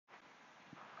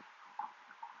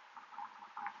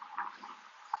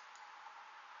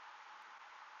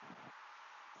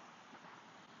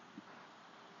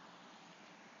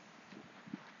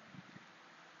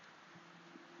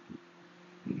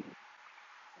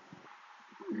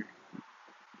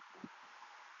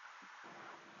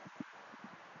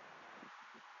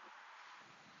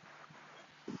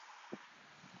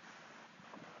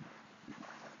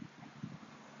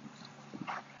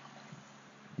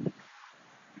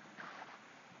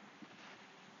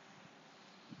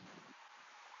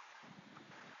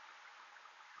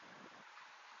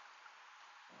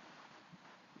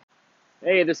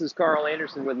Hey, this is Carl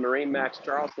Anderson with MarineMax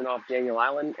Charleston off Daniel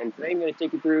Island, and today I'm going to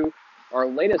take you through our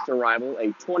latest arrival, a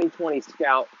 2020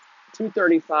 Scout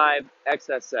 235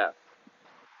 XSF.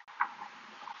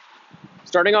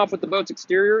 Starting off with the boat's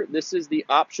exterior, this is the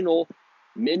optional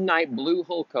midnight blue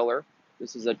hull color.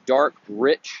 This is a dark,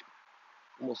 rich,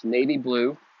 almost navy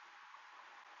blue.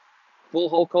 Full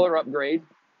hull color upgrade.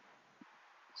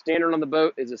 Standard on the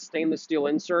boat is a stainless steel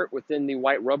insert within the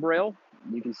white rub rail.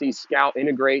 You can see Scout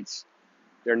integrates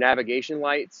their navigation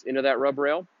lights into that rub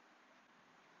rail.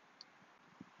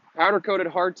 Powder-coated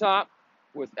hardtop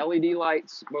with LED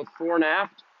lights both fore and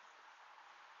aft.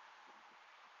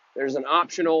 There's an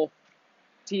optional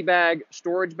tea bag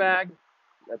storage bag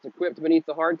that's equipped beneath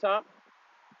the hardtop.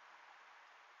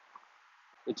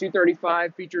 The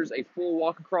 235 features a full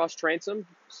walk-across transom,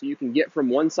 so you can get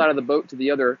from one side of the boat to the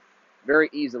other very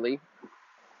easily.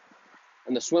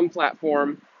 And the swim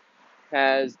platform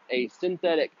has a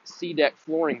synthetic sea deck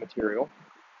flooring material.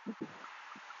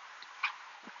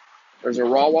 There's a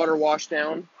raw water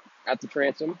washdown at the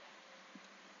transom.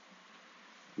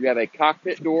 You have a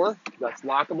cockpit door that's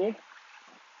lockable.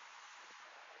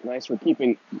 Nice for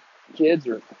keeping kids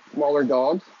or smaller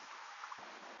dogs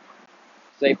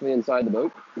safely inside the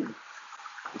boat.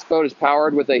 This boat is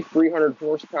powered with a 300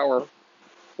 horsepower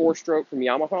 4-stroke from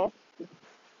Yamaha.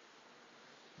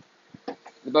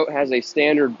 The boat has a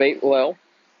standard bait well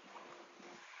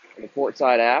on the port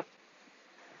side aft.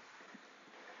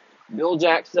 Bilge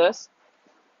access,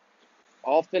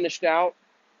 all finished out,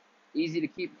 easy to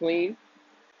keep clean,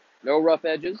 no rough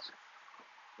edges.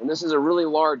 And this is a really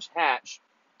large hatch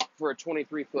for a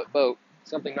 23-foot boat,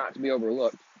 something not to be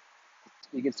overlooked.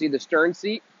 You can see the stern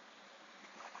seat.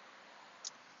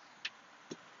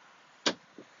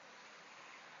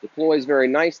 Deploys very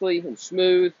nicely and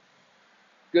smooth.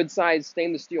 Good size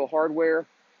stainless steel hardware.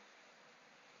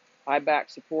 High back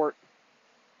support.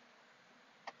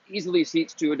 Easily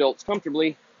seats 2 adults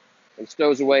comfortably and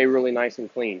stows away really nice and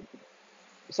clean.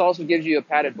 This also gives you a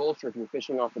padded bolster if you're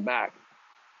fishing off the back.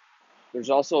 There's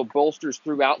also bolsters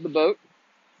throughout the boat.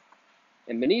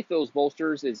 And beneath those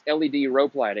bolsters is LED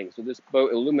rope lighting, so this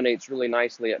boat illuminates really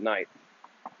nicely at night.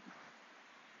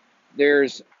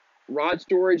 There's rod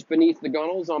storage beneath the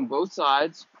gunnels on both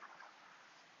sides.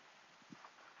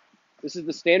 This is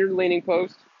the standard leaning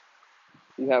post.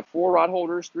 You have 4 rod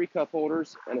holders, 3 cup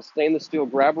holders, and a stainless steel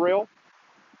grab rail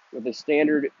with a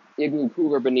standard igloo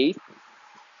cooler beneath.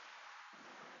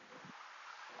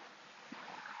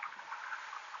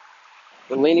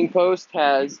 The leaning post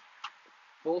has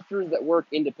bolsters that work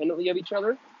independently of each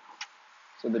other,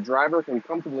 so the driver can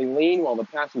comfortably lean while the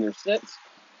passenger sits.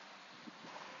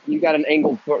 You've got an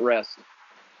angled footrest,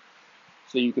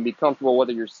 so you can be comfortable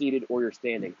whether you're seated or you're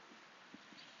standing.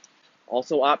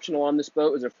 Also optional on this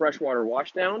boat is a freshwater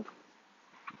washdown,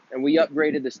 and we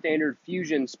upgraded the standard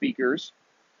Fusion speakers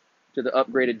to the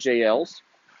upgraded JLs.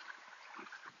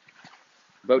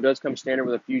 The boat does come standard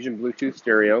with a Fusion Bluetooth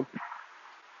stereo.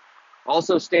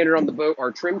 Also standard on the boat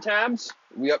are trim tabs.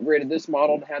 We upgraded this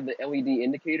model to have the LED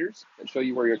indicators that show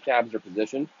you where your tabs are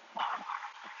positioned.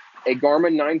 A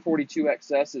Garmin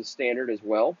 942XS is standard as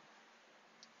well.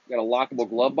 You've got a lockable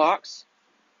glove box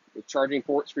with charging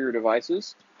ports for your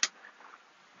devices.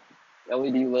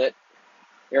 LED lit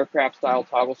aircraft style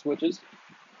toggle switches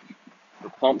for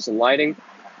pumps and lighting.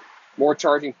 More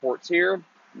charging ports here.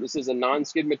 This is a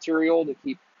non-skid material to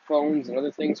keep phones and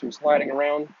other things from sliding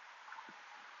around.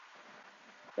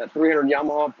 That 300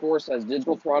 Yamaha, of course, has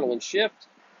digital throttle and shift.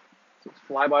 So it's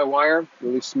fly-by-wire,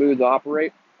 really smooth to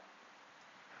operate.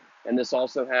 And this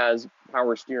also has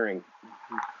power steering.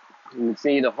 You can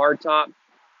see the hardtop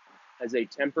has a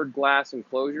tempered glass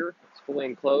enclosure. It's fully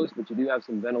enclosed, but you do have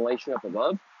some ventilation up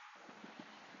above.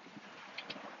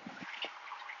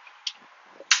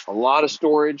 A lot of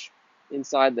storage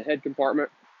inside the head compartment.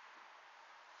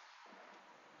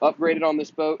 Upgraded on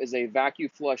this boat is a vacuum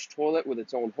flush toilet with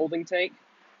its own holding tank.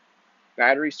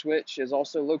 Battery switch is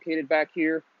also located back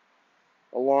here,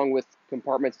 along with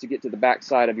compartments to get to the back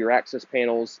side of your access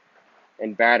panels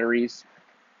and batteries.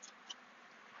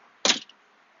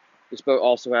 This boat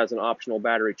also has an optional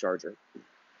battery charger.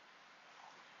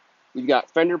 You've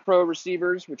got Fender Pro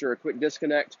receivers, which are a quick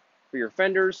disconnect for your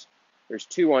fenders. There's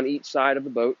 2 on each side of the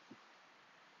boat,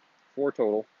 4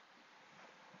 total.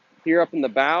 Here up in the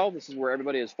bow, this is where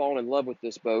everybody has fallen in love with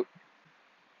this boat.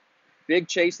 Big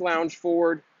chase lounge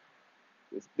forward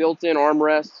with built-in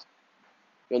armrests.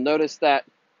 You'll notice that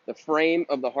the frame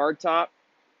of the hardtop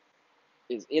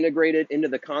is integrated into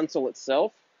the console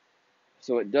itself,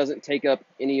 so it doesn't take up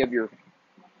any of your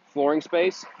flooring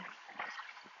space.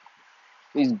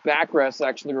 These backrests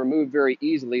actually remove very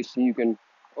easily, so you can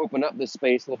open up this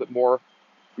space a little bit more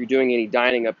if you're doing any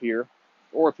dining up here,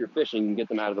 or if you're fishing, you can get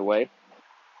them out of the way.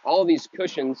 All of these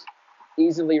cushions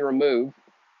easily remove.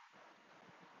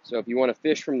 So if you want to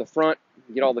fish from the front,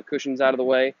 get all the cushions out of the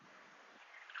way.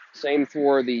 Same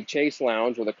for the chase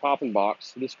lounge or the coffin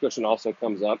box. This cushion also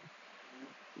comes up.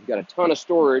 You've got a ton of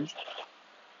storage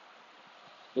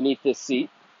beneath this seat.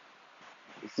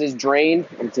 This is drained.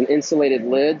 It's an insulated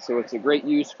lid, so it's a great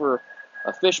use for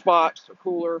a fish box, a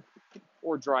cooler,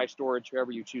 or dry storage,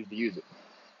 however you choose to use it.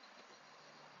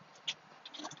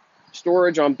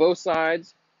 Storage on both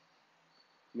sides,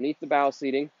 beneath the bow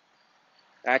seating.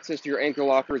 Access to your anchor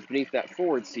locker is beneath that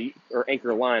forward seat, or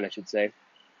anchor line, I should say.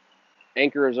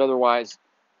 Anchor is otherwise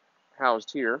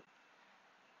housed here.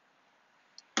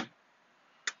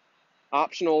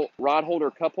 Optional rod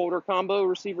holder, cup holder combo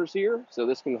receivers here. So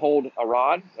this can hold a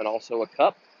rod and also a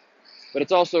cup. But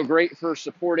it's also great for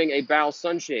supporting a bow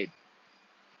sunshade.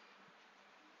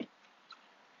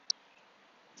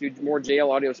 2 more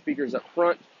JL audio speakers up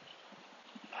front.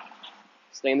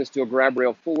 Stainless steel grab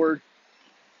rail forward.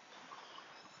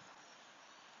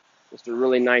 Just a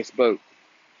really nice boat.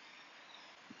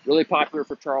 Really popular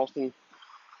for Charleston.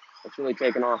 It's really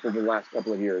taken off over the last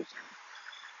couple of years.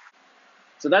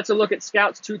 So that's a look at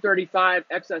Scout's 235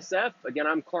 XSF. Again,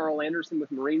 I'm Carl Anderson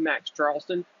with MarineMax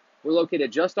Charleston. We're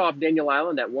located just off Daniel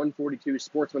Island at 142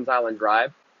 Sportsman's Island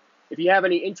Drive. If you have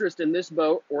any interest in this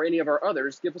boat or any of our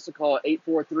others, give us a call at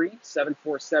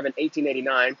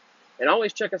 843-747-1889. And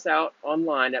always check us out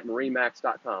online at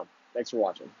marinemax.com. Thanks for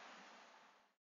watching.